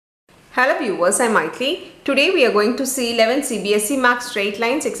Hello viewers, I am Maitli. Today we are going to see 11 Cbse Max Straight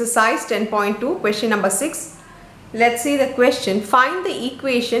Lines exercise 10.2 question number 6. Let's see the question. Find the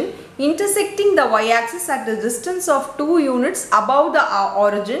equation intersecting the y-axis at the distance of 2 units above the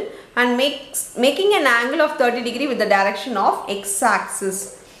origin and making an angle of 30 degree with the direction of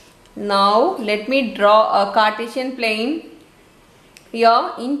x-axis. Now let me draw a Cartesian plane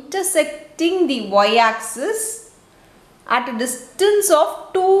here intersecting the y-axis at a distance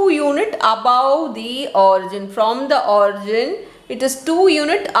of 2 unit above the origin. From the origin, it is 2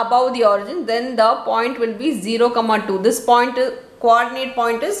 unit above the origin, then the point will be 0, 2. This point, coordinate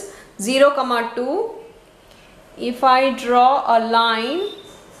point is 0, 2. If I draw a line,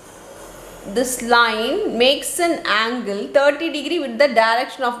 this line makes an angle 30 degree with the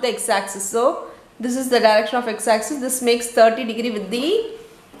direction of the x-axis. So, this is the direction of x-axis. This makes 30 degree with the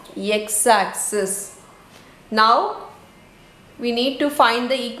x-axis. Now, we need to find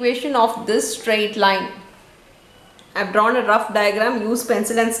the equation of this straight line. I have drawn a rough diagram. Use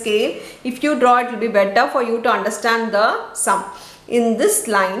pencil and scale. If you draw, it will be better for you to understand the sum. In this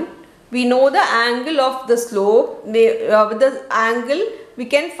line, we know the angle of the slope. With the angle, we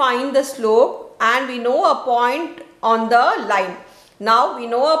can find the slope and we know a point on the line. Now, we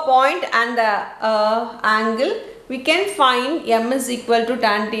know a point and the angle. We can find m is equal to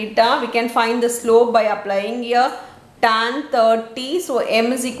tan theta. We can find the slope by applying here tan 30. So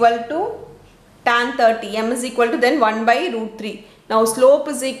m is equal to tan 30. M is equal to then 1 by root 3. Now slope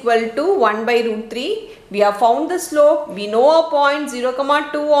is equal to 1 by root 3. We have found the slope. We know a point 0, 2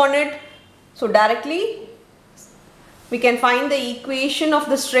 on it. So directly we can find the equation of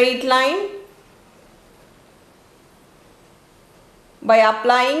the straight line by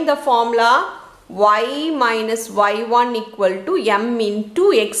applying the formula y minus y1 equal to m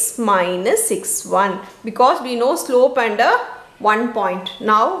into x minus x1, because we know slope and 1 point.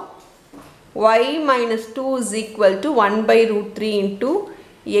 Now y minus 2 is equal to 1 by root 3 into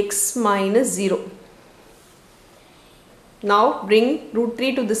x minus 0. Now bring root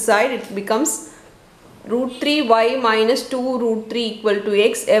 3 to this side, it becomes root 3 y minus 2 root 3 equal to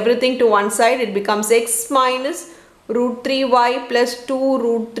x. Everything to one side, it becomes x minus root 3y plus 2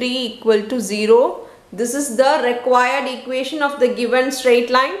 root 3 equal to 0. This is the required equation of the given straight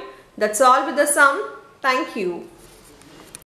line. That's all with the sum. Thank you.